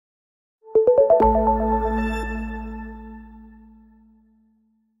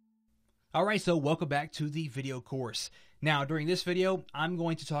Alright, so welcome back to the video course. Now, during this video, I'm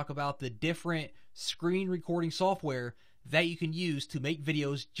going to talk about the different screen recording software that you can use to make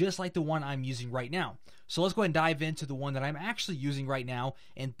videos just like the one I'm using right now. So let's go ahead and dive into the one that I'm actually using right now,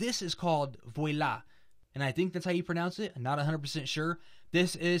 and this is called Voila. And I think that's how you pronounce it. I'm not 100% sure.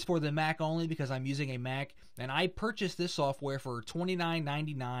 This is for the Mac only because I'm using a Mac, and I purchased this software for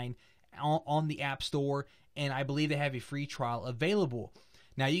 $29.99 on the App Store, and I believe they have a free trial available.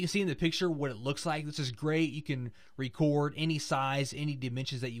 Now you can see in the picture what it looks like. This is great. You can record any size, any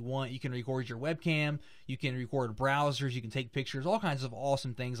dimensions that you want. You can record your webcam. You can record browsers. You can take pictures, all kinds of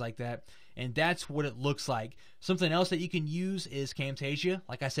awesome things like that. And that's what it looks like. Something else that you can use is Camtasia.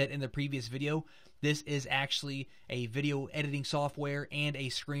 Like I said in the previous video, this is actually a video editing software and a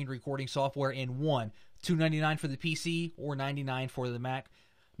screen recording software in one. $2.99 for the PC or $99 for the Mac.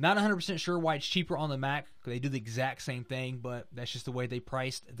 Not 100% sure why it's cheaper on the Mac, because they do the exact same thing, but that's just the way they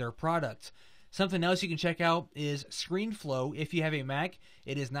priced their product. Something else you can check out is ScreenFlow. If you have a Mac,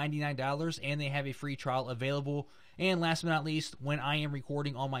 it is $99, and they have a free trial available. And last but not least, when I am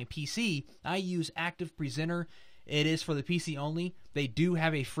recording on my PC, I use Active Presenter. It is for the PC only. They do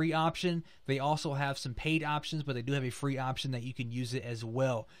have a free option. They also have some paid options, but they do have a free option that you can use it as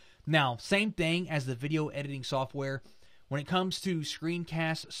well. Now, same thing as the video editing software. When it comes to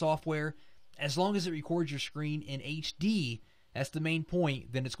screencast software, as long as it records your screen in HD, that's the main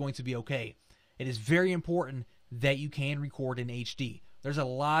point, then it's going to be okay. It is very important that you can record in HD. There's a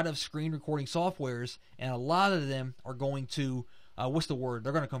lot of screen recording softwares, and a lot of them are going to, they're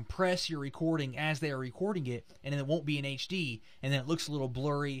going to compress your recording as they are recording it, and then it won't be in HD, and then it looks a little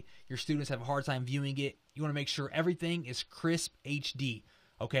blurry. Your students have a hard time viewing it. You want to make sure everything is crisp HD.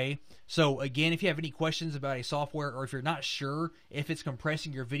 Okay, so again, if you have any questions about a software, or if you're not sure if it's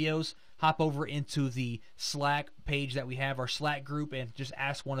compressing your videos, hop over into the Slack page that we have, our Slack group, and just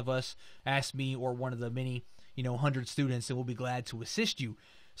ask one of us, ask me, or one of the many, 100 students, and we'll be glad to assist you.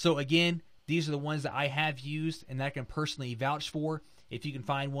 So again, these are the ones that I have used and that I can personally vouch for. If you can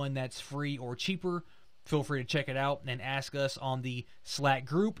find one that's free or cheaper, feel free to check it out and ask us on the Slack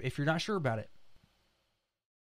group if you're not sure about it.